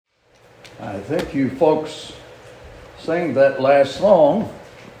I think you folks sang that last song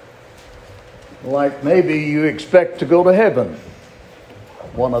like maybe you expect to go to heaven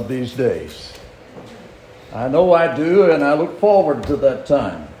one of these days. I know I do, and I look forward to that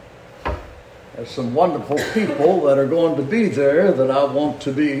time. There's some wonderful people that are going to be there that I want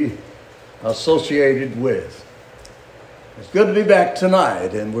to be associated with. It's good to be back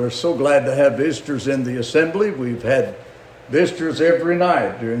tonight, and we're so glad to have visitors in the assembly. We've had visitors every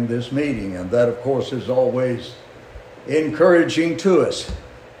night during this meeting, and that, of course, is always encouraging to us.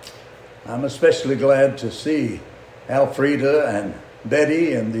 I'm especially glad to see Alfreda and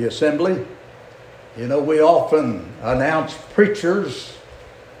Betty in the assembly. You know, we often announce preachers,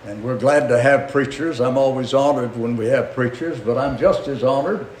 and we're glad to have preachers. I'm always honored when we have preachers, but I'm just as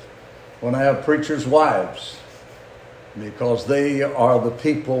honored when I have preachers' wives, because they are the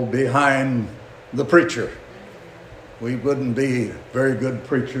people behind the preacher. We wouldn't be very good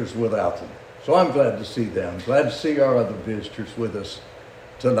preachers without them. So I'm glad to see them. Glad to see our other visitors with us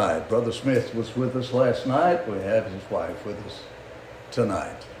tonight. Brother Smith was with us last night. We have his wife with us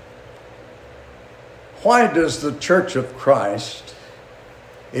tonight. Why does the Church of Christ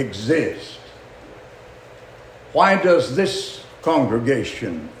exist? Why does this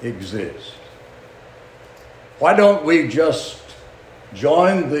congregation exist? Why don't we just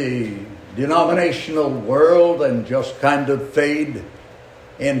join the denominational world and just kind of fade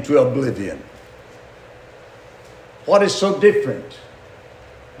into oblivion? What is so different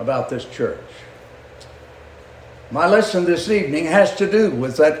about this church? My lesson this evening has to do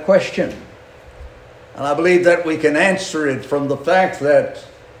with that question. And I believe that we can answer it from the fact that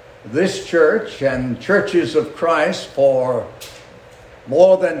this church and churches of Christ for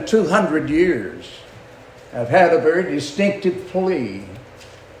more than 200 years have had a very distinctive plea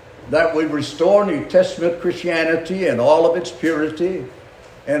that we restore New Testament Christianity in all of its purity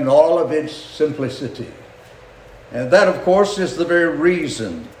and all of its simplicity. And that, of course, is the very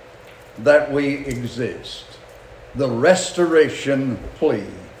reason that we exist. The restoration plea.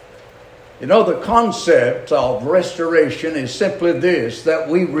 You know, the concept of restoration is simply this, that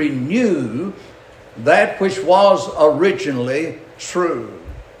we renew that which was originally true.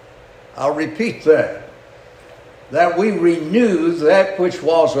 I'll repeat that. That we renew that which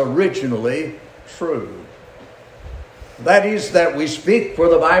was originally true. That is, that we speak where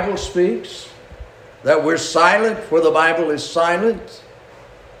the Bible speaks, that we're silent where the Bible is silent,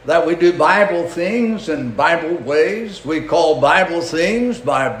 that we do Bible things in Bible ways. We call Bible things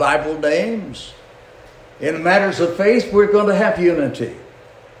by Bible names. In matters of faith, we're going to have unity.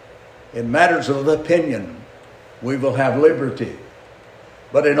 In matters of opinion, we will have liberty.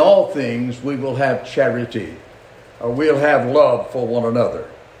 But in all things, we will have charity, or we'll have love for one another.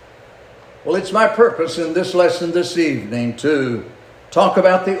 Well, it's my purpose in this lesson this evening to talk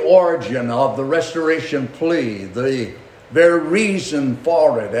about the origin of the restoration plea, the very reason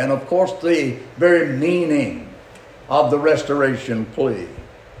for it, and of course the very meaning of the restoration plea.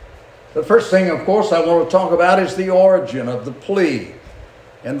 The first thing, of course, I want to talk about is the origin of the plea.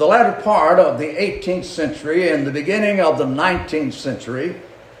 In the latter part of the 18th century and the beginning of the 19th century,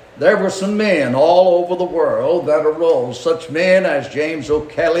 there were some men all over the world that arose, such men as James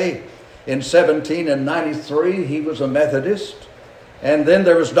O'Kelly in 1793. He was a Methodist. And then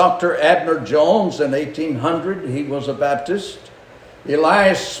there was Dr. Abner Jones in 1800. He was a Baptist.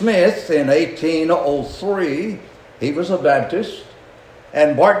 Elias Smith in 1803. He was a Baptist.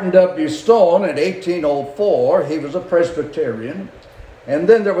 And Barton W. Stone in 1804. He was a Presbyterian. And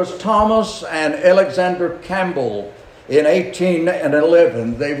then there was Thomas and Alexander Campbell in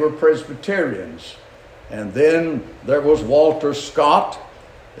 1811. They were Presbyterians. And then there was Walter Scott.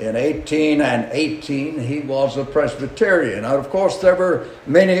 In 1818, he was a Presbyterian. And of course, there were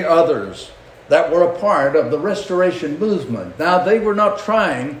many others that were a part of the Restoration movement. Now, they were not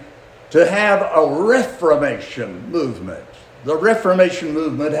trying to have a Reformation movement. The Reformation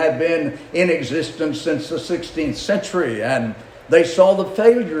movement had been in existence since the 16th century, and they saw the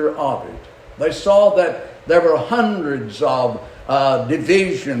failure of it. They saw that there were hundreds of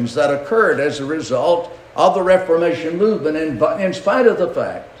divisions that occurred as a result of the Reformation movement, in spite of the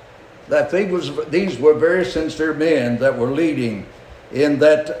fact that these were very sincere men that were leading in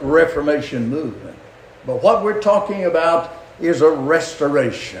that Reformation movement. But what we're talking about is a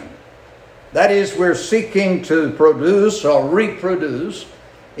restoration. That is, we're seeking to produce or reproduce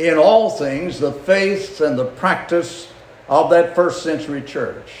in all things the faith and the practice of that first century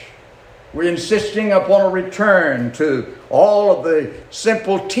church. We're insisting upon a return to all of the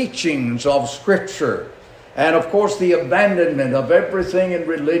simple teachings of Scripture. And of course, the abandonment of everything in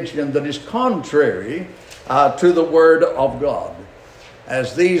religion that is contrary to the Word of God.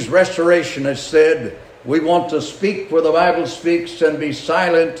 as these restorationists said, we want to speak where the Bible speaks and be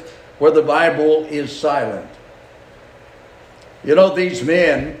silent where the Bible is silent. You know, these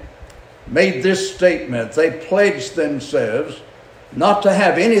men made this statement. They pledged themselves not to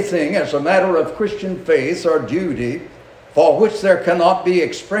have anything as a matter of Christian faith or duty for which there cannot be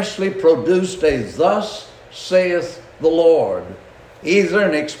expressly produced a thus saith the Lord, either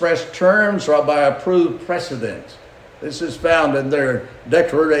in express terms or by approved precedent. This is found in their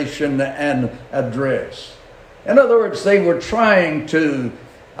declaration and address. In other words, they were trying to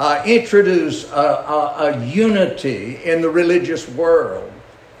introduce a unity in the religious world,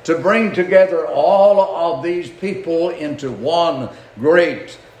 to bring together all of these people into one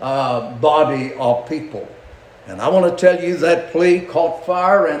great body of people. And I want to tell you that plea caught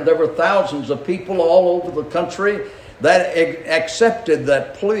fire, and there were thousands of people all over the country that accepted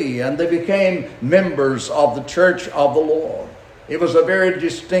that plea, and they became members of the Church of the Lord. It was a very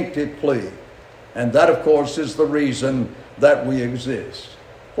distinctive plea, and that, of course, is the reason that we exist.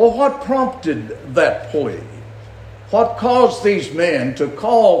 Well, what prompted that plea? What caused these men to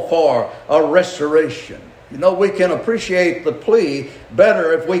call for a restoration? You know, we can appreciate the plea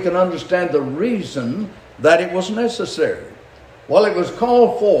better if we can understand the reason that it was necessary. Well, it was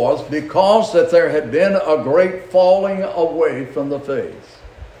called forth because that there had been a great falling away from the faith.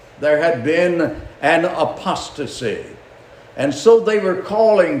 There had been an apostasy. And so they were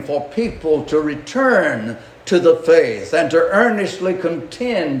calling for people to return to the faith and to earnestly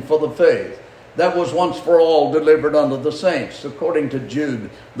contend for the faith that was once for all delivered unto the saints, according to Jude,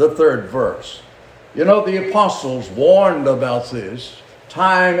 the 3rd verse. You know, the apostles warned about this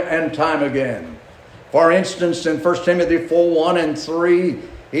time and time again. For instance, in 1 Timothy 4:1 and 3,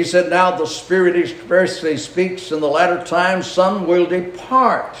 he said, now the Spirit expressly speaks in the latter times, some will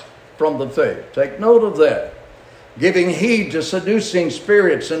depart from the faith. Take note of that. Giving heed to seducing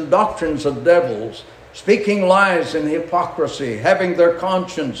spirits and doctrines of devils, speaking lies and hypocrisy, having their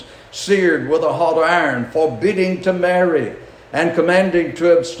conscience seared with a hot iron, forbidding to marry, and commanding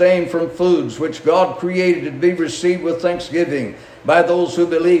to abstain from foods which God created to be received with thanksgiving by those who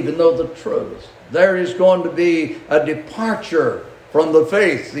believe and know the truth. There is going to be a departure from the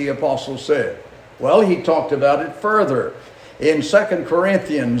faith, the apostle said. Well, he talked about it further in 2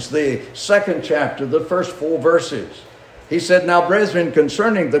 Corinthians, the 2nd chapter, the first 4 verses. He said, now, brethren,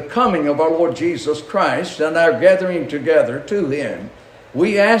 concerning the coming of our Lord Jesus Christ and our gathering together to him,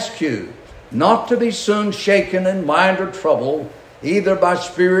 we ask you not to be soon shaken in mind or trouble, either by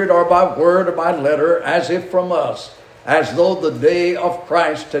spirit or by word or by letter, as if from us, as though the day of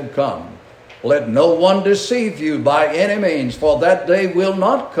Christ had come. Let no one deceive you by any means, for that day will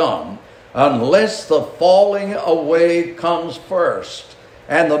not come unless the falling away comes first,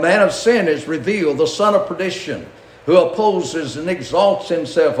 and the man of sin is revealed, the son of perdition, who opposes and exalts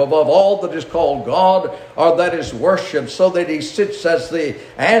himself above all that is called God or that is worshipped, so that he sits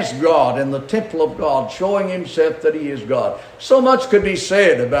as God in the temple of God, showing himself that he is God. So much could be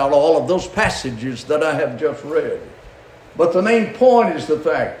said about all of those passages that I have just read. But the main point is the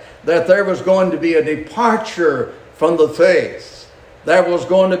fact that there was going to be a departure from the faith. There was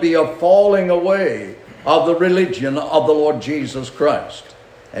going to be a falling away of the religion of the Lord Jesus Christ.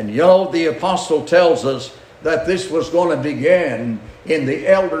 And you know, the apostle tells us that this was going to begin in the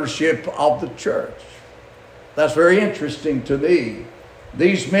eldership of the church. That's very interesting to me.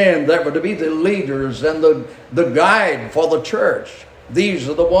 These men that were to be the leaders and the guide for the church, these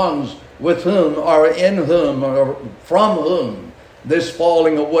are the ones with whom or in whom or from whom this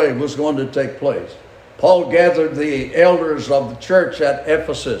falling away was going to take place. Paul gathered the elders of the church at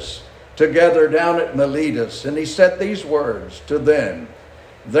Ephesus together down at Miletus, and he said these words to them,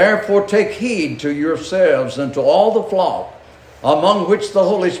 therefore take heed to yourselves and to all the flock among which the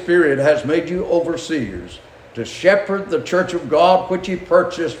Holy Spirit has made you overseers, to shepherd the church of God which he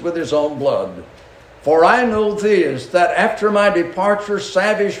purchased with his own blood. For I know this, that after my departure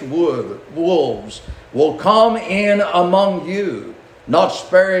savage wolves will come in among you, not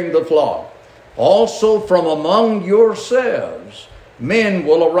sparing the flock. Also from among yourselves men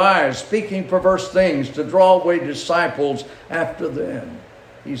will arise, speaking perverse things, to draw away disciples after them.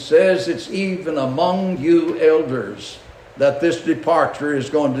 He says it's even among you elders that this departure is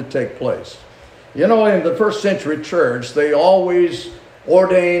going to take place. You know, in the first century church, they always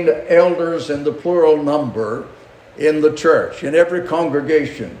ordained elders in the plural number in the church, in every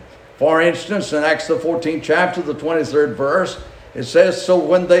congregation. For instance, in Acts the 14th chapter, the 23rd verse, it says, so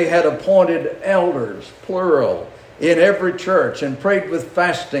when they had appointed elders, plural, in every church and prayed with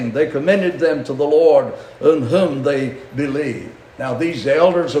fasting, they commended them to the Lord in whom they believed. Now, these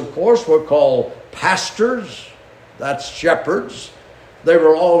elders, of course, were called pastors, that's shepherds. They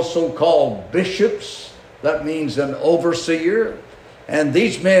were also called bishops. That means an overseer. And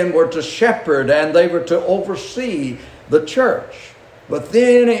these men were to shepherd and they were to oversee the church. But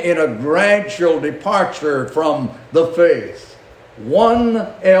then in a gradual departure from the faith, one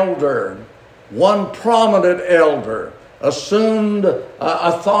elder, one prominent elder, assumed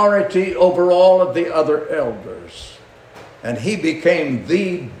authority over all of the other elders. And he became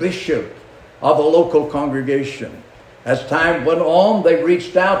the bishop of a local congregation. As time went on, they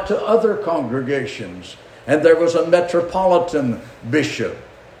reached out to other congregations. And there was a metropolitan bishop.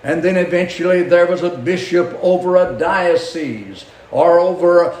 And then eventually there was a bishop over a diocese or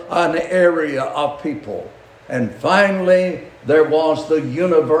over an area of people. And finally, there was the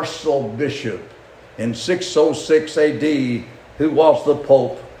universal bishop in 606 AD, who was the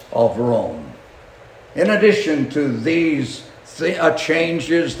Pope of Rome. In addition to these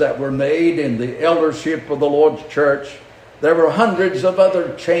changes that were made in the eldership of the Lord's church, there were hundreds of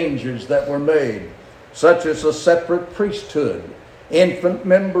other changes that were made, such as a separate priesthood, infant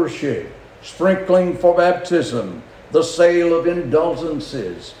membership, sprinkling for baptism, the sale of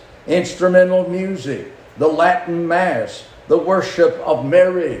indulgences, instrumental music, the Latin Mass, the worship of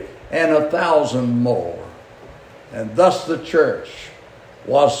Mary, and 1,000 more. And thus the church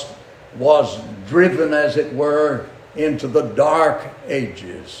was driven, as it were, into the dark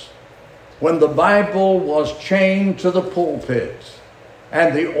ages, when the Bible was chained to the pulpit,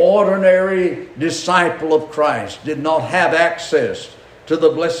 and the ordinary disciple of Christ did not have access to the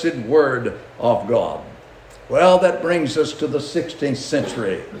blessed Word of God. Well, that brings us to the 16th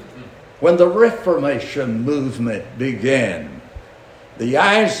century, when the Reformation movement began. The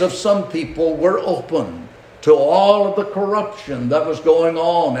eyes of some people were open to all of the corruption that was going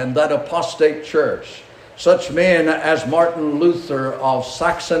on in that apostate church. Such men as Martin Luther of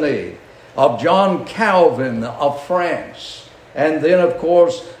Saxony, of John Calvin of France, and then, of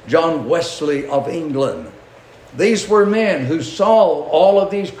course, John Wesley of England. These were men who saw all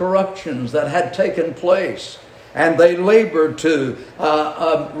of these corruptions that had taken place, and they labored to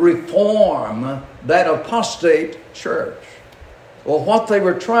reform that apostate church. Well, what they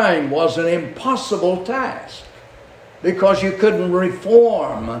were trying was an impossible task, because you couldn't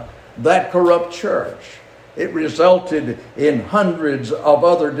reform that corrupt church. It resulted in hundreds of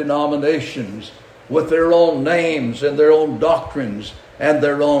other denominations with their own names and their own doctrines and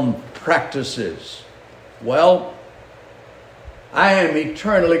their own practices. Well, I am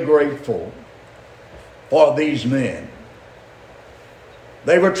eternally grateful for these men.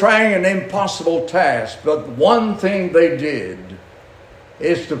 They were trying an impossible task, but one thing they did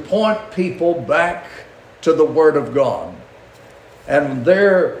is to point people back to the Word of God. And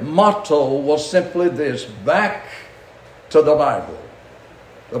their motto was simply this: back to the Bible.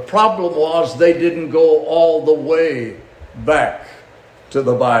 The problem was they didn't go all the way back to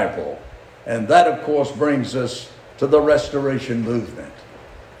the Bible. And that, of course, brings us to the Restoration movement.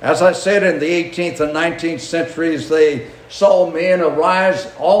 As I said, in the 18th and 19th centuries, they saw men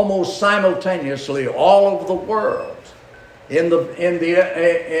arise almost simultaneously all over the world. In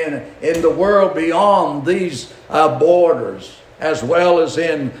the world beyond these borders, as well as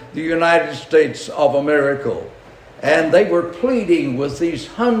in the United States of America. And they were pleading with these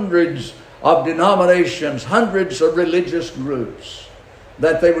hundreds of denominations, hundreds of religious groups,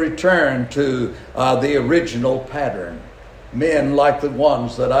 that they return to the original pattern. Men like the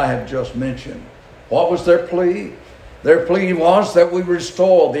ones that I have just mentioned. What was their plea? Their plea was that we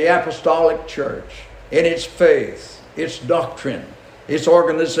restore the apostolic church in its faith, its doctrine, its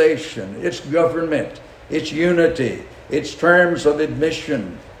organization, its government, its unity, its terms of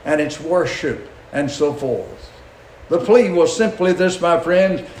admission, and its worship, and so forth. The plea was simply this, my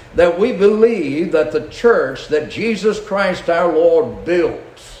friends, that we believe that the church that Jesus Christ our Lord built,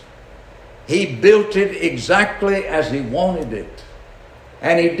 He built it exactly as He wanted it.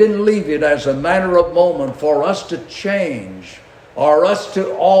 And He didn't leave it as a matter of moment for us to change or us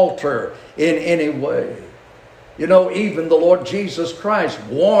to alter in any way. You know, even the Lord Jesus Christ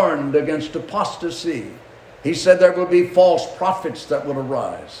warned against apostasy. He said there would be false prophets that would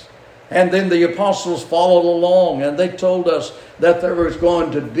arise. And then the apostles followed along, and they told us that there was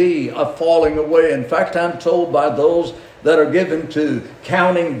going to be a falling away. In fact, I'm told by those that are given to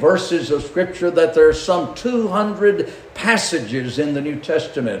counting verses of Scripture that there are some 200 passages in the New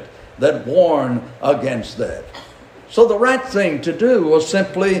Testament that warn against that. So the right thing to do was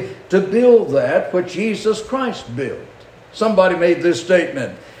simply to build that which Jesus Christ built. Somebody made this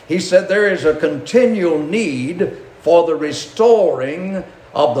statement. He said there is a continual need for the restoring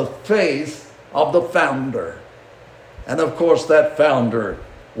of the faith of the founder. And of course that founder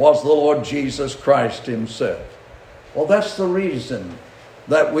was the Lord Jesus Christ Himself. Well, that's the reason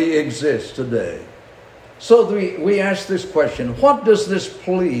that we exist today. So we ask this question, what does this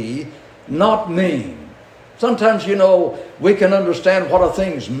plea not mean? Sometimes, we can understand what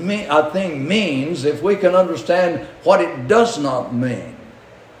a thing means if we can understand what it does not mean.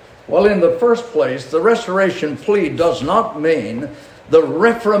 Well, in the first place, the restoration plea does not mean the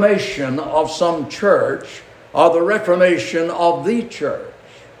reformation of some church or the reformation of the church.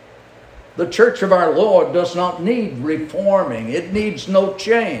 The church of our Lord does not need reforming. It needs no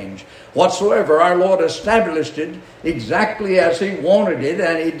change whatsoever. Our Lord established it exactly as He wanted it,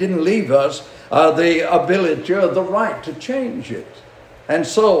 and He didn't leave us the ability or the right to change it. And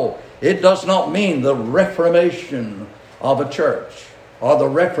so it does not mean the reformation of a church or the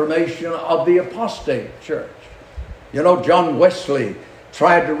reformation of the apostate church. John Wesley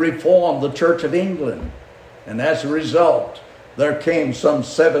tried to reform the Church of England, and as a result, there came some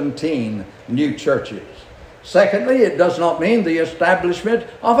 17 new churches. Secondly, it does not mean the establishment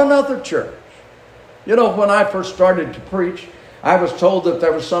of another church. When I first started to preach, I was told that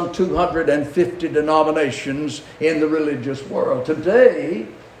there were some 250 denominations in the religious world. Today,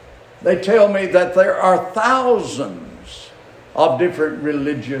 they tell me that there are thousands of different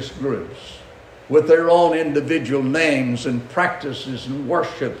religious groups with their own individual names and practices and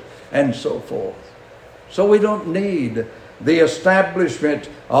worship and so forth. So we don't need the establishment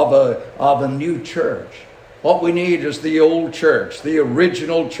of a new church. What we need is the old church, the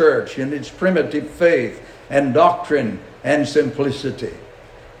original church in its primitive faith and doctrine and simplicity.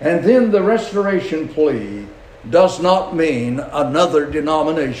 And then the restoration plea does not mean another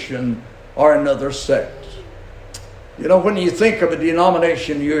denomination or another sect. When you think of a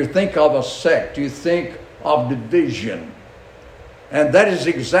denomination, you think of a sect, you think of division. And that is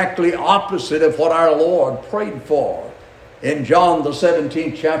exactly opposite of what our Lord prayed for. In John the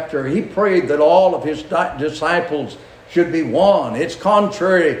 17th chapter, He prayed that all of His disciples should be one. It's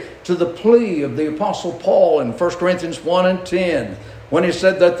contrary to the plea of the Apostle Paul in 1 Corinthians 1 and 10, when he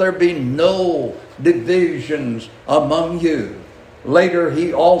said that there be no divisions among you. Later,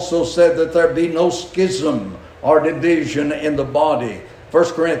 he also said that there be no schism or division in the body, 1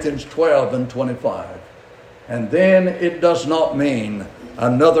 Corinthians 12 and 25. And then it does not mean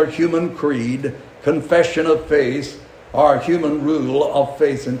another human creed, confession of faith, or human rule of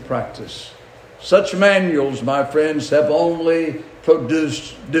faith and practice. Such manuals, my friends, have only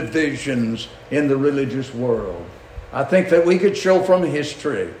produced divisions in the religious world. I think that we could show from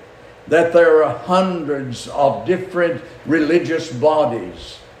history that there are hundreds of different religious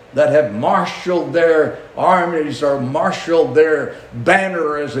bodies that have marshaled their armies or marshaled their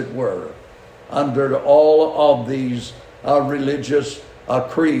banner, as it were, under all of these religious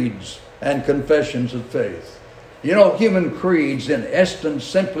creeds and confessions of faith. Human creeds, in essence,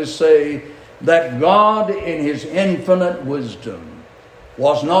 simply say that God, in His infinite wisdom,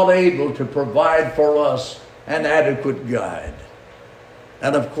 was not able to provide for us an adequate guide.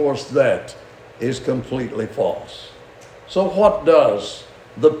 And of course, that is completely false. So what does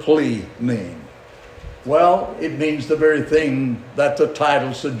the plea mean? Well, it means the very thing that the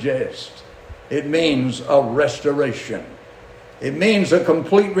title suggests. It means a restoration. It means a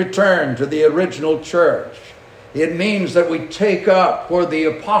complete return to the original church. It means that we take up where the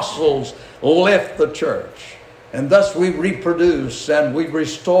apostles left the church. And thus we reproduce and we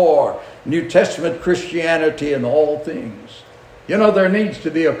restore New Testament Christianity in all things. There needs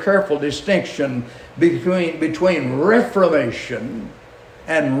to be a careful distinction between reformation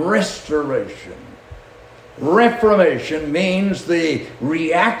and restoration. Reformation means the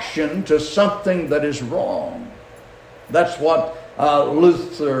reaction to something that is wrong. That's what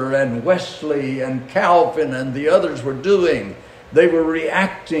Luther and Wesley and Calvin and the others were doing. They were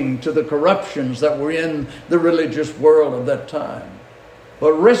reacting to the corruptions that were in the religious world of that time.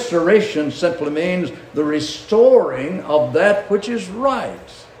 But restoration simply means the restoring of that which is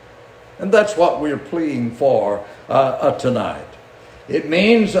right. And that's what we're pleading for tonight. It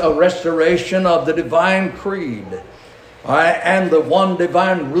means a restoration of the divine creed and the one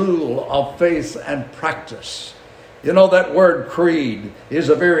divine rule of faith and practice. That word creed is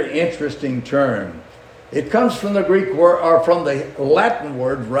a very interesting term. It comes from the Greek word, or from the Latin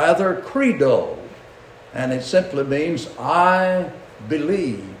word rather, credo. And it simply means I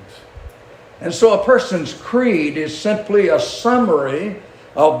believe. And so a person's creed is simply a summary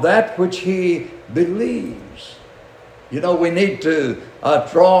of that which he believes. We need to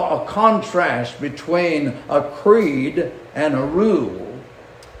draw a contrast between a creed and a rule.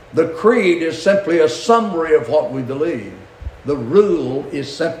 The creed is simply a summary of what we believe. The rule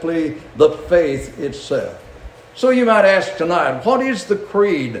is simply the faith itself. So you might ask tonight, what is the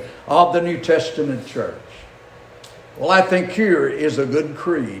creed of the New Testament church? Well, I think here is a good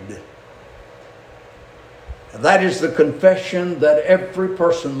creed. That is the confession that every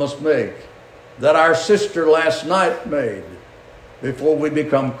person must make, that our sister last night made before we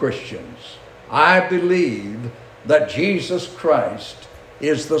become Christians. I believe that Jesus Christ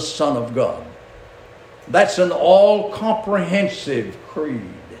is the Son of God. That's an all-comprehensive creed.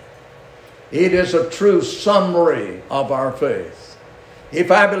 It is a true summary of our faith. If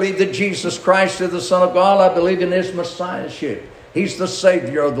I believe that Jesus Christ is the Son of God, I believe in His Messiahship. He's the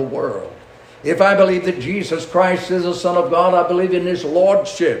Savior of the world. If I believe that Jesus Christ is the Son of God, I believe in His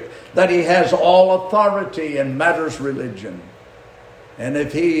Lordship, that He has all authority in matters religion. And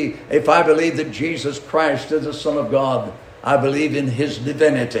if I believe that Jesus Christ is the Son of God, I believe in His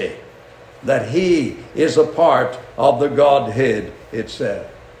divinity, that He is a part of the Godhead itself.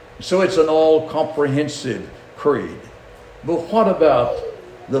 So it's an all-comprehensive creed. But what about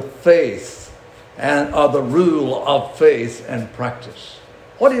the faith and the rule of faith and practice?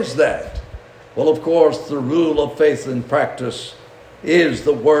 What is that? Well, of course, the rule of faith and practice is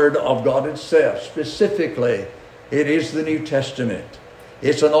the Word of God itself. Specifically, it is the New Testament.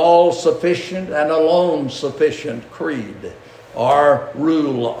 It's an all-sufficient and alone-sufficient creed, or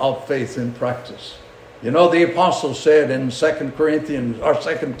rule of faith and practice. You know, the apostle said in 2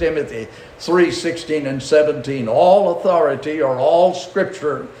 Timothy 3:16 and 17, all authority or all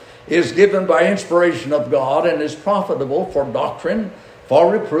scripture is given by inspiration of God and is profitable for doctrine,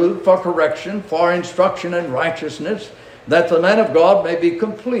 for reproof, for correction, for instruction in righteousness, that the man of God may be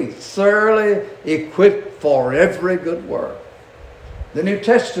complete, thoroughly equipped for every good work. The New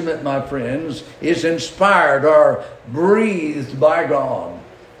Testament, my friends, is inspired or breathed by God.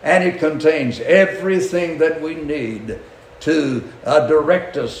 And it contains everything that we need to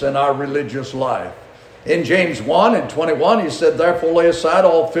direct us in our religious life. In James 1 and 21, he said, therefore lay aside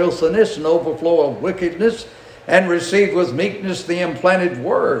all filthiness and overflow of wickedness, and receive with meekness the implanted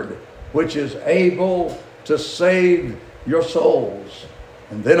word, which is able to save your souls.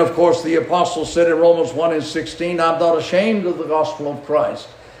 And then, of course, the apostle said in Romans 1 and 16, I'm not ashamed of the gospel of Christ,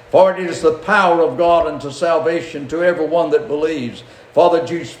 for it is the power of God unto salvation to everyone that believes, for the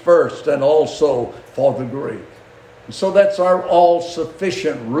Jews first and also for the Greek. And so that's our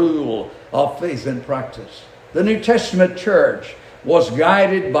all-sufficient rule of faith and practice. The New Testament church was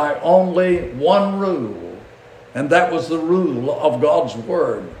guided by only one rule, and that was the rule of God's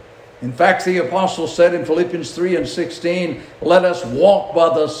Word. In fact, the apostle said in Philippians 3 and 16, let us walk by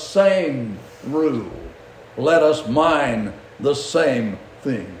the same rule. Let us mind the same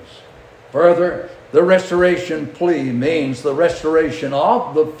things. Further, the restoration plea means the restoration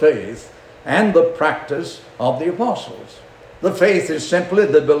of the faith and the practice of the apostles. The faith is simply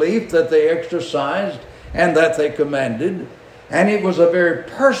the belief that they exercised and that they commanded, and it was a very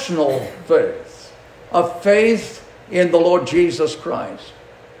personal faith, a faith in the Lord Jesus Christ.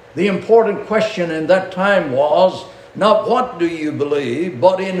 The important question in that time was not what do you believe,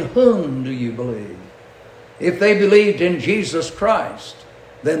 but in whom do you believe? If they believed in Jesus Christ,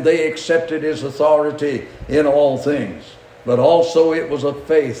 then they accepted His authority in all things. But also it was a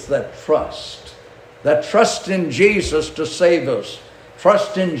faith that trust in Jesus to save us,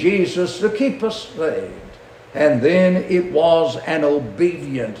 trust in Jesus to keep us saved. And then it was an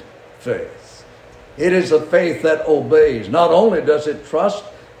obedient faith. It is a faith that obeys. Not only does it trust,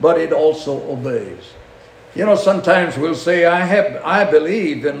 but it also obeys. You know, sometimes we'll say, I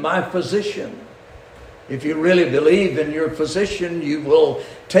believe in my physician. If you really believe in your physician, you will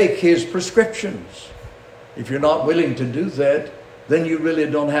take his prescriptions. If you're not willing to do that, then you really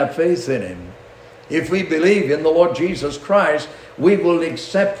don't have faith in him. If we believe in the Lord Jesus Christ, we will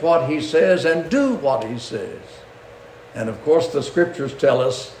accept what He says and do what He says. And of course, the Scriptures tell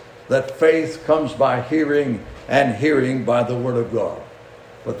us that faith comes by hearing, and hearing by the Word of God.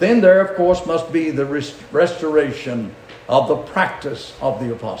 But then there, of course, must be the restoration of the practice of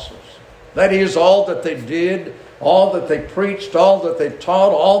the apostles. That is, all that they did, all that they preached, all that they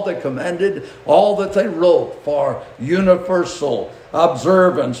taught, all they commanded, all that they wrote for universal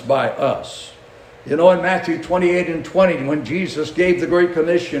observance by us. You know, in Matthew 28 and 20, when Jesus gave the Great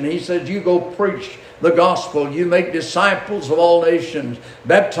Commission, He said, you go preach the gospel, you make disciples of all nations,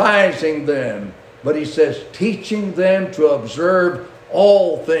 baptizing them. But He says, teaching them to observe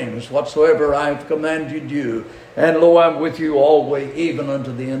all things whatsoever I have commanded you. And lo, I'm with you always, even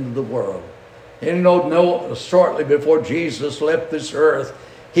unto the end of the world. And you know, shortly before Jesus left this earth,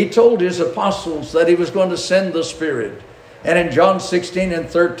 He told His apostles that He was going to send the Spirit. And in John 16 and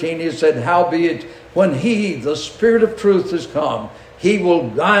 13, He said, howbeit, when He, the Spirit of truth, is come, He will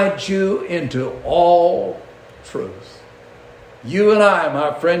guide you into all truth. You and I,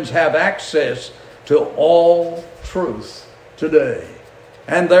 my friends, have access to all truth today.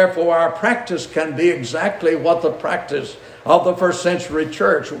 And therefore our practice can be exactly what the practice of the first century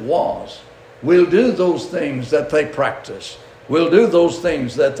church was. We'll do those things that they practiced. We'll do those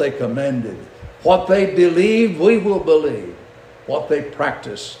things that they commended. What they believe, we will believe. What they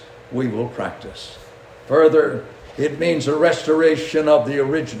practice, we will practice. Further, it means a restoration of the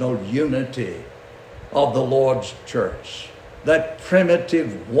original unity of the Lord's church. That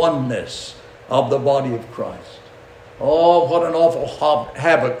primitive oneness of the body of Christ. Oh, what an awful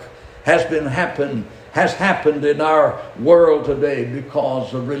havoc has happened in our world today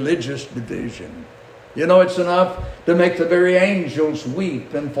because of religious division. You know, it's enough to make the very angels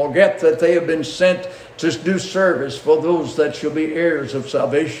weep and forget that they have been sent to do service for those that shall be heirs of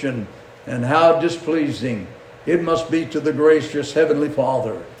salvation. And how displeasing it must be to the gracious Heavenly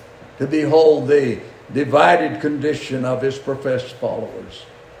Father to behold the divided condition of his professed followers.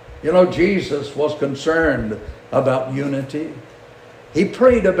 You know, Jesus was concerned about unity. He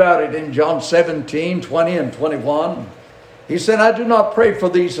prayed about it in John 17, 20 and 21. He said, I do not pray for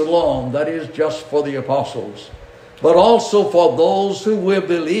these alone, that is just for the apostles, but also for those who will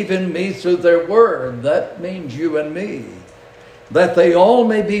believe in me through their word. That means you and me. That they all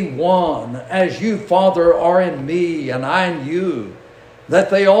may be one, as you, Father, are in me and I in you. That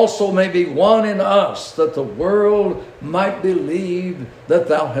they also may be one in us, that the world might believe that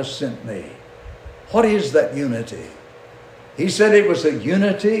thou hast sent me. What is that unity? He said it was a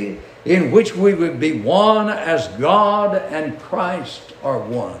unity in which we would be one as God and Christ are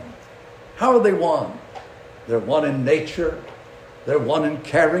one. How are they one? They're one in nature. They're one in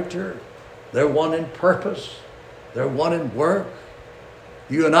character. They're one in purpose. They're one in work.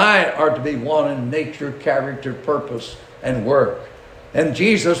 You and I are to be one in nature, character, purpose, and work. And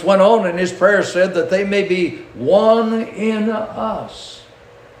Jesus went on in his prayer, said that they may be one in us.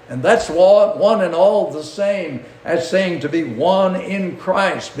 And that's one and all the same as saying to be one in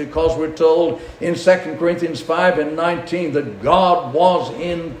Christ, because we're told in 2 Corinthians 5 and 19 that God was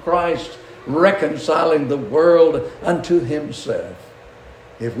in Christ reconciling the world unto himself.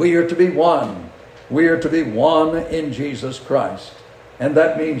 If we are to be one, we are to be one in Jesus Christ. And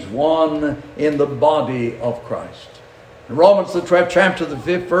that means one in the body of Christ. In Romans, the 12th chapter, the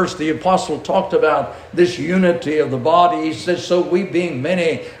 5th verse, the apostle talked about this unity of the body. He says, so we being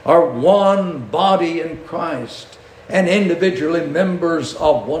many are one body in Christ and individually members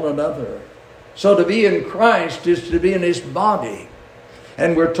of one another. So to be in Christ is to be in his body.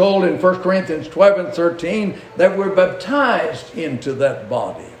 And we're told in 1 Corinthians 12 and 13 that we're baptized into that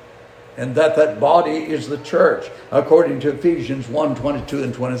body. And that body is the church, according to Ephesians 1, 22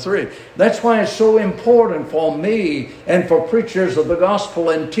 and 23. That's why it's so important for me and for preachers of the gospel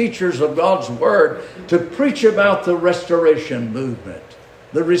and teachers of God's word to preach about the restoration movement,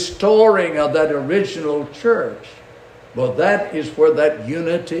 the restoring of that original church. But that is where that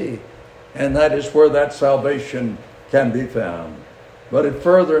unity and that is where that salvation can be found. But it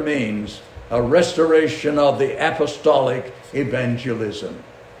further means a restoration of the apostolic evangelism.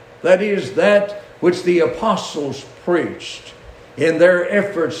 That is that which the apostles preached in their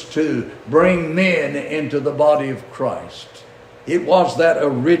efforts to bring men into the body of Christ. It was that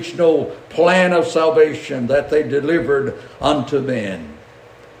original plan of salvation that they delivered unto men.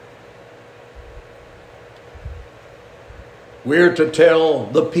 We're to tell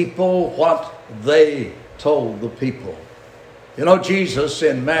the people what they told the people. You know, Jesus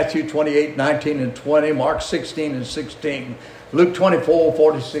in Matthew 28, 19 and 20, Mark 16 and 16, Luke 24,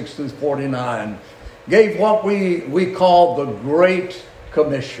 46 through 49, gave what we call the Great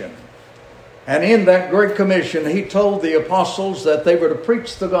Commission. And in that Great Commission, he told the apostles that they were to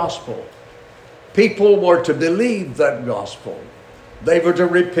preach the gospel. People were to believe that gospel. They were to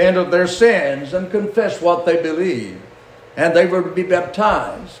repent of their sins and confess what they believed. And they were to be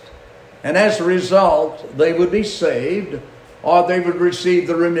baptized. And as a result, they would be saved, or they would receive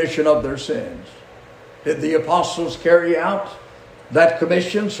the remission of their sins. Did the apostles carry out that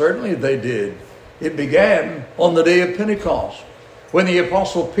commission? Certainly they did. It began on the day of Pentecost, when the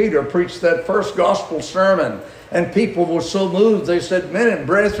apostle Peter preached that first gospel sermon, and people were so moved, they said, men and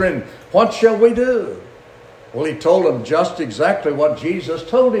brethren, what shall we do? Well, he told them just exactly what Jesus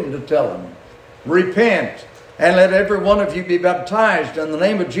told him to tell them. Repent, and let every one of you be baptized in the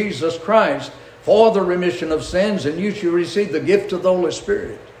name of Jesus Christ for the remission of sins, and you shall receive the gift of the Holy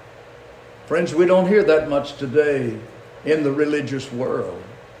Spirit. Friends, we don't hear that much today in the religious world.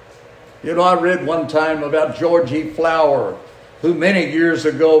 You know, I read one time about George E. Flower, who many years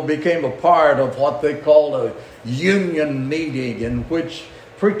ago became a part of what they called a union meeting, in which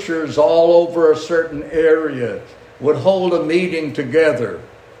preachers all over a certain area would hold a meeting together.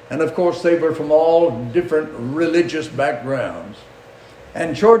 And of course, they were from all different religious backgrounds.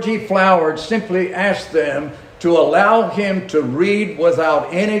 And George E. Flower simply asked them to allow him to read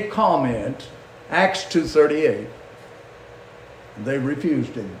without any comment Acts 2:38. They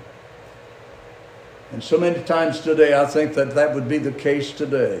refused him. And so many times today, I think that that would be the case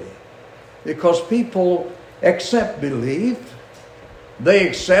today. Because people accept belief, they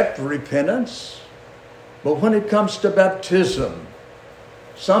accept repentance, but when it comes to baptism,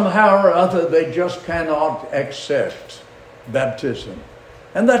 somehow or other they just cannot accept baptism.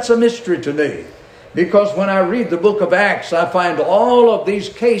 And that's a mystery to me. Because when I read the book of Acts, I find all of these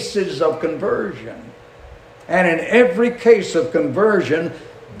cases of conversion. And in every case of conversion,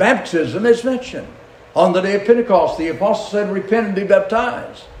 baptism is mentioned. On the day of Pentecost, the apostles said, repent and be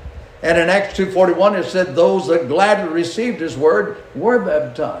baptized. And in Acts 2:41, it said, those that gladly received his word were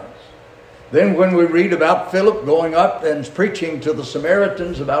baptized. Then when we read about Philip going up and preaching to the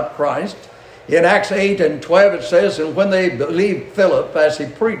Samaritans about Christ, in Acts 8:12 it says, and when they believed Philip as he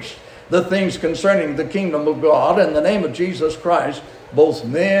preached the things concerning the kingdom of God in the name of Jesus Christ, both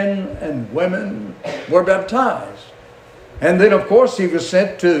men and women were baptized. And then, of course, he was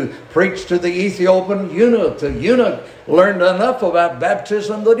sent to preach to the Ethiopian eunuch. The eunuch learned enough about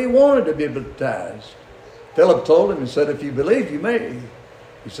baptism that he wanted to be baptized. Philip told him, he said, if you believe, you may.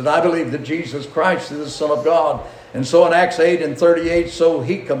 He said, I believe that Jesus Christ is the Son of God. And so in Acts 8:38, so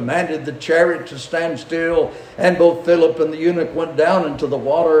he commanded the chariot to stand still, and both Philip and the eunuch went down into the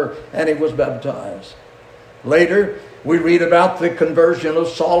water, and he was baptized. Later, we read about the conversion of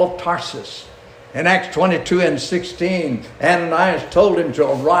Saul of Tarsus. In Acts 22:16, Ananias told him to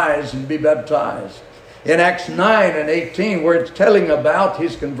arise and be baptized. In Acts 9:18, where it's telling about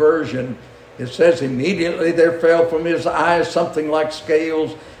his conversion, it says, immediately there fell from his eyes something like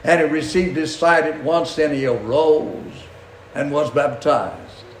scales, and he received his sight at once, and he arose and was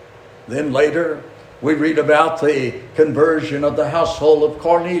baptized. Then later, we read about the conversion of the household of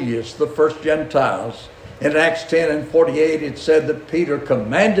Cornelius, the first Gentiles. In Acts 10:48, it said that Peter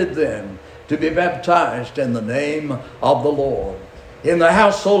commanded them to be baptized in the name of the Lord. In the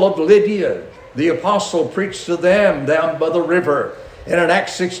household of Lydia, the apostle preached to them down by the river. And in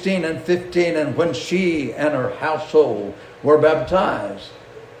Acts 16:15, and when she and her household were baptized.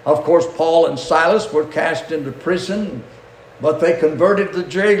 Of course, Paul and Silas were cast into prison, but they converted the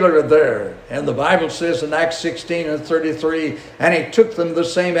jailer there. And the Bible says in Acts 16:33, and he took them the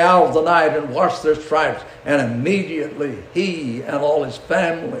same hour of the night and washed their stripes, and immediately he and all his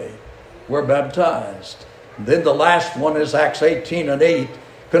family were baptized. And then the last one is Acts 18:8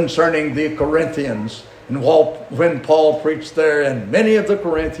 concerning the Corinthians. And when Paul preached there, and many of the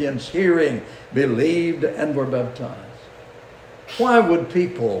Corinthians hearing believed and were baptized. Why would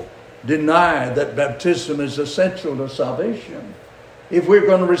people deny that baptism is essential to salvation? If we're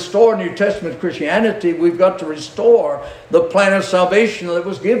going to restore New Testament Christianity, we've got to restore the plan of salvation that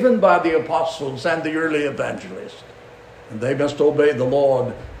was given by the apostles and the early evangelists. And they must obey the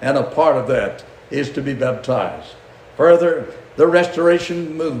Lord, and a part of that is to be baptized. Further, the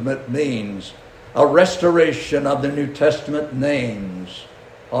restoration movement means a restoration of the New Testament names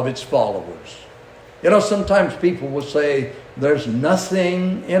of its followers. You know, sometimes people will say, there's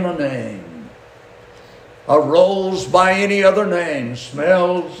nothing in a name. A rose by any other name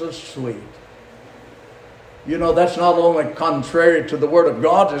smells as sweet. You know, that's not only contrary to the Word of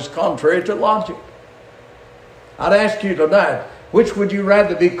God, it's contrary to logic. I'd ask you tonight, which would you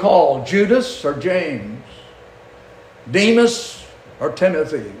rather be called, Judas or James? Demas or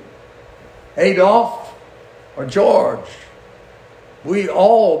Timothy? Adolf or George? We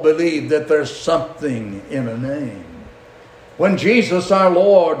all believe that there's something in a name. When Jesus our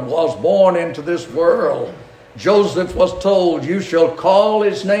Lord was born into this world, Joseph was told, you shall call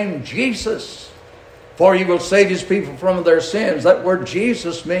his name Jesus, for he will save his people from their sins. That word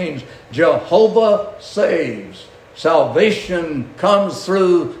Jesus means Jehovah saves. Salvation comes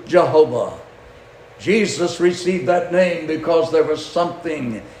through Jehovah. Jesus received that name because there was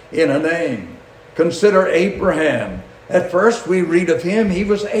something in a name. Consider Abraham. At first we read of him, he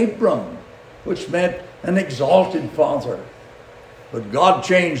was Abram, which meant an exalted father. But God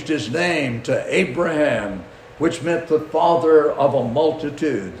changed his name to Abraham, which meant the father of a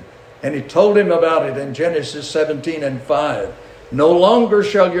multitude. And he told him about it in Genesis 17:5. No longer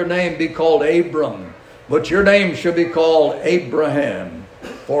shall your name be called Abram, but your name shall be called Abraham,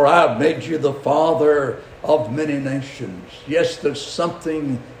 for I have made you the father of many nations. Yes, there's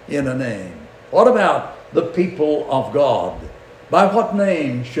something in a name. What about the people of God? By what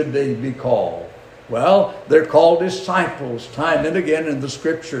name should they be called? Well, they're called disciples time and again in the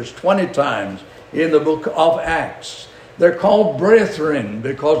scriptures, 20 times in the book of Acts. They're called brethren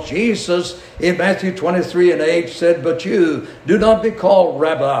because Jesus in Matthew 23:8 said, "But you do not be called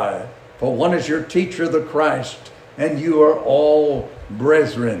rabbi, for one is your teacher, the Christ, and you are all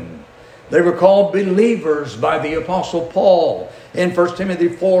brethren." They were called believers by the Apostle Paul in 1 Timothy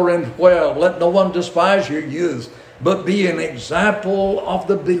 4:12. "Let no one despise your youth, but be an example of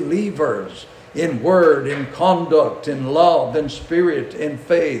the believers in word, in conduct, in love, in spirit, in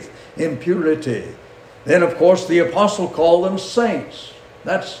faith, in purity." Then, of course, the apostle called them saints.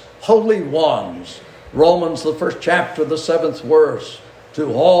 That's holy ones. Romans, the 1st chapter, the 7th verse.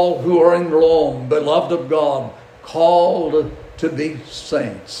 "To all who are in Rome, beloved of God, called to be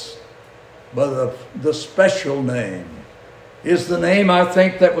saints." But the special name is the name, I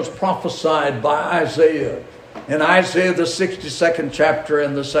think, that was prophesied by Isaiah. In Isaiah, the 62nd chapter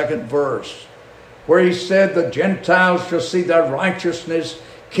and the 2nd verse, where he said, "The Gentiles shall see thy righteousness,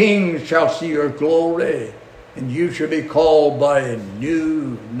 kings shall see your glory, and you shall be called by a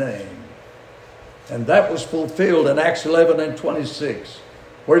new name." And that was fulfilled in Acts 11:26,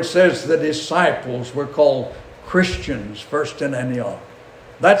 where it says the disciples were called Christians first in Antioch.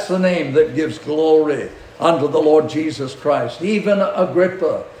 That's the name that gives glory unto the Lord Jesus Christ. Even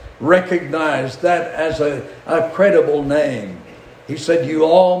Agrippa recognized that as a credible name. He said, "You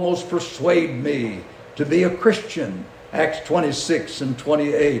almost persuade me to be a Christian." Acts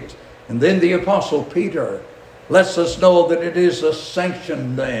 26:28. And then the Apostle Peter lets us know that it is a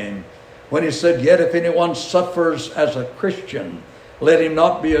sanctioned name when he said, "Yet if anyone suffers as a Christian, let him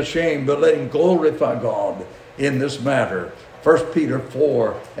not be ashamed, but let him glorify God in this matter." 1 Peter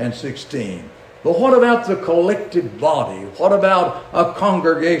 4:16. But what about the collective body? What about a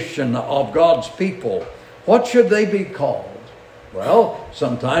congregation of God's people? What should they be called? Well,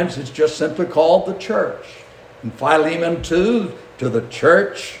 sometimes it's just simply called the church. In Philemon 2, to the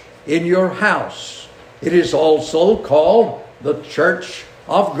church in your house. It is also called the church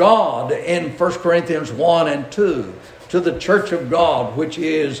of God in 1 Corinthians 1 and 2, to the church of God which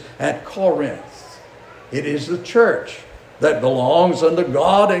is at Corinth. It is the church that belongs unto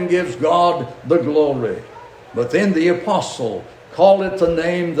God and gives God the glory. But then the apostle called it the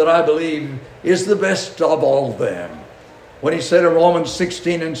name that I believe is the best of all them, when he said in Romans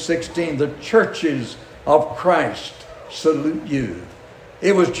 16:16, "The churches of Christ salute you."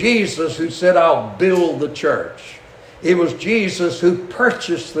 It was Jesus who said, "I'll build the church." It was Jesus who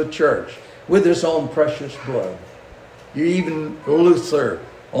purchased the church with his own precious blood. Even Luther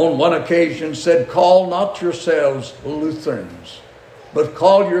on one occasion said, "Call not yourselves Lutherans, but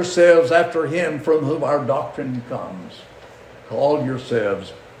call yourselves after him from whom our doctrine comes. Call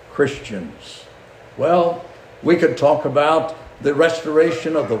yourselves Christians." Well, we could talk about the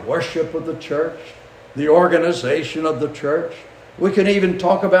restoration of the worship of the church, the organization of the church. We can even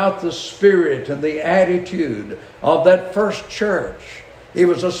talk about the spirit and the attitude of that first church. It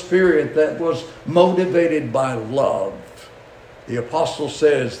was a spirit that was motivated by love. The apostle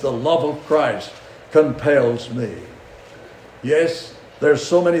says, "The love of Christ compels me." Yes, there's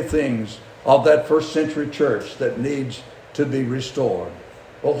so many things of that first century church that needs to be restored.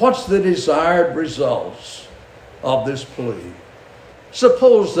 But what's the desired results of this plea?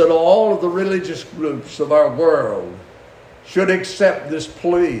 Suppose that all of the religious groups of our world should accept this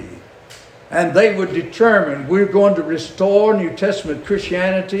plea, and they would determine we're going to restore New Testament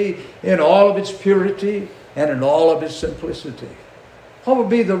Christianity in all of its purity and in all of its simplicity. What would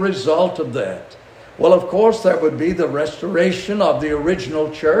be the result of that? Well, of course, that would be the restoration of the original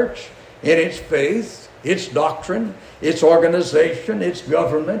church in its faith, its doctrine, its organization, its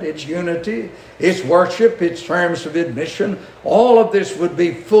government, its unity, its worship, its terms of admission. All of this would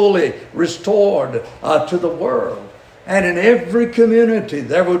be fully restored to the world. And in every community,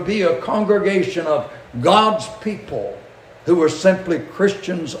 there would be a congregation of God's people who were simply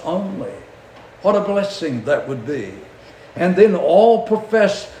Christians only. What a blessing that would be. And then all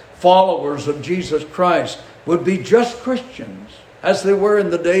professed followers of Jesus Christ would be just Christians, as they were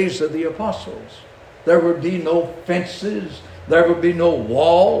in the days of the apostles. There would be no fences. There would be no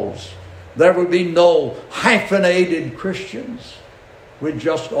walls. There would be no hyphenated Christians. We'd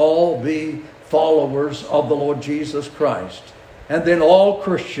just all be followers of the Lord Jesus Christ. And then all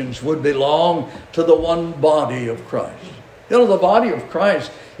Christians would belong to the one body of Christ. You know, the body of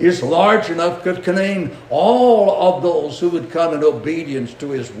Christ is large enough to contain all of those who would come in obedience to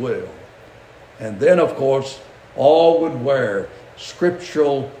his will. And then, of course, all would wear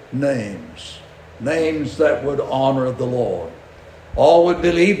scriptural names, names that would honor the Lord. All would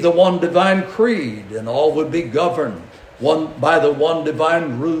believe the one divine creed, and all would be governed by the one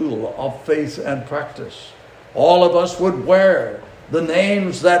divine rule of faith and practice. All of us would wear the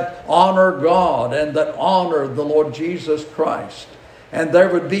names that honor God and that honor the Lord Jesus Christ. And there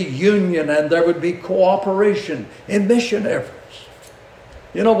would be union and there would be cooperation in mission efforts.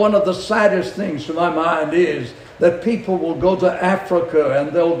 You know, one of the saddest things to my mind is that people will go to Africa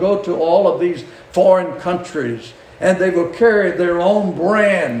and they'll go to all of these foreign countries and they will carry their own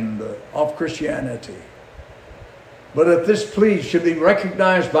brand of Christianity. But if this plea should be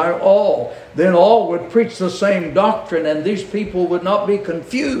recognized by all, then all would preach the same doctrine, and these people would not be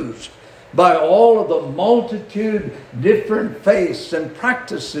confused by all of the multitude different faiths and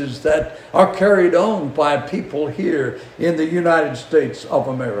practices that are carried on by people here in the United States of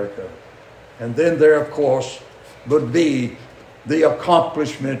America. And then there, of course, would be the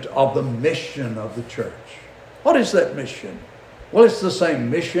accomplishment of the mission of the church. What is that mission? Well, it's the same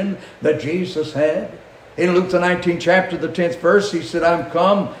mission that Jesus had. In Luke the 19th chapter, the 10th verse, he said, I'm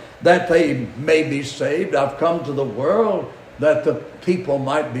come that they may be saved. I've come to the world that the people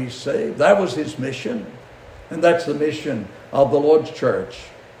might be saved. That was his mission. And that's the mission of the Lord's church.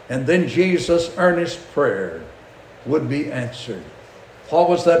 And then Jesus' earnest prayer would be answered. What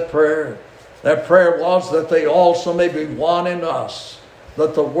was that prayer? That prayer was that they also may be one in us,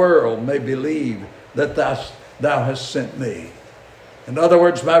 that the world may believe that thou hast sent me. In other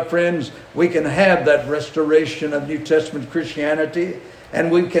words, my friends, we can have that restoration of New Testament Christianity,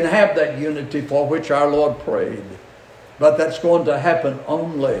 and we can have that unity for which our Lord prayed. But that's going to happen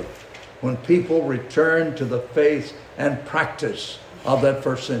only when people return to the faith and practice of that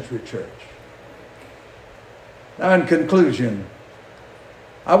first century church. Now, in conclusion,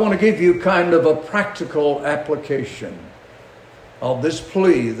 I want to give you kind of a practical application of this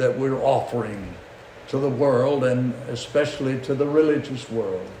plea that we're offering to the world, and especially to the religious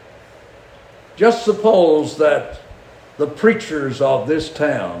world. Just suppose that the preachers of this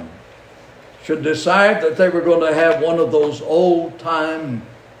town should decide that they were going to have one of those old-time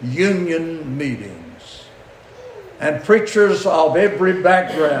union meetings, and preachers of every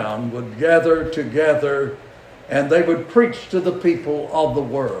background would gather together and they would preach to the people of the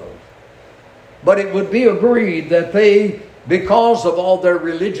world. But it would be agreed that they, because of all their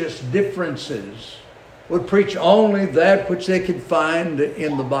religious differences, would preach only that which they could find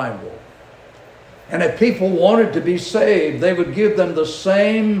in the Bible. And if people wanted to be saved, they would give them the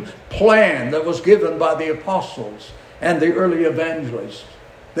same plan that was given by the apostles and the early evangelists.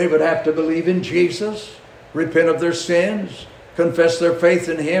 They would have to believe in Jesus, repent of their sins, confess their faith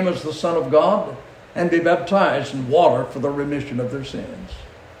in Him as the Son of God, and be baptized in water for the remission of their sins.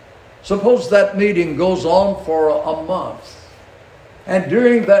 Suppose that meeting goes on for a month. And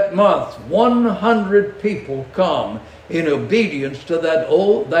during that month, 100 people come in obedience to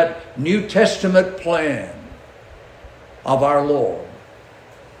that New Testament plan of our Lord.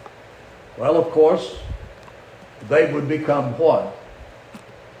 Well, of course, they would become what?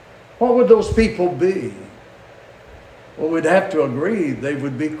 What would those people be? Well, we'd have to agree they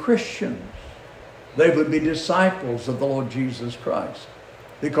would be Christians. They would be disciples of the Lord Jesus Christ,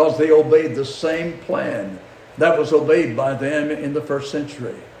 because they obeyed the same plan that was obeyed by them in the first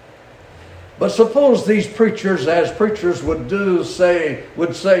century. But suppose these preachers, as preachers would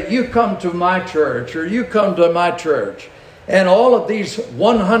say, you come to my church, or you come to my church. And all of these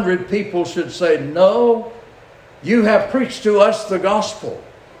 100 people should say, no, you have preached to us the gospel.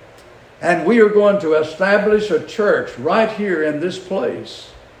 And we are going to establish a church right here in this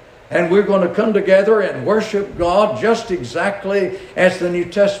place. And we're going to come together and worship God just exactly as the New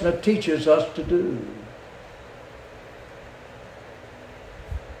Testament teaches us to do.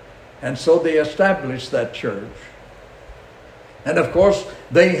 And so they established that church. And of course,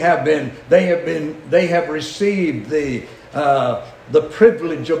 they have received the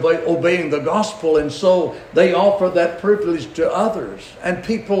privilege of obeying the gospel, and so they offer that privilege to others. And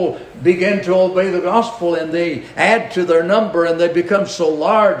people begin to obey the gospel, and they add to their number, and they become so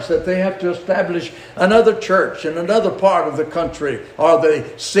large that they have to establish another church in another part of the country or the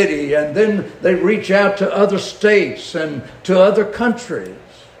city, and then they reach out to other states and to other countries.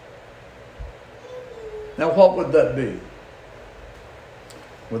 Now, what would that be?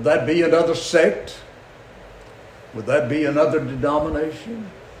 Would that be another sect? Would that be another denomination?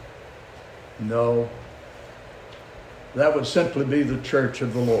 No. That would simply be the church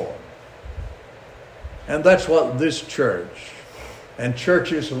of the Lord. And that's what this church and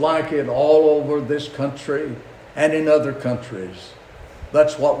churches like it all over this country and in other countries,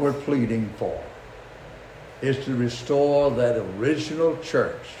 that's what we're pleading for, is to restore that original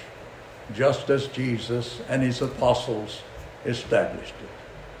church just as Jesus and His apostles established it.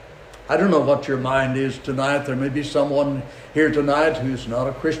 I don't know what your mind is tonight. There may be someone here tonight who's not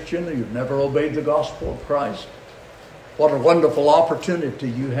a Christian, you've never obeyed the gospel of Christ. What a wonderful opportunity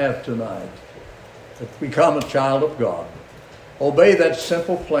you have tonight to become a child of God. Obey that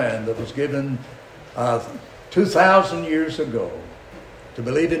simple plan that was given 2,000 years ago. To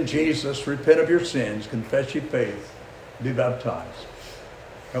believe in Jesus, repent of your sins, confess your faith, be baptized.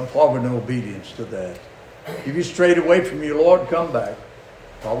 Come forward in obedience to that. If you strayed away from your Lord, come back.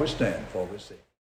 While we stand, while we sing.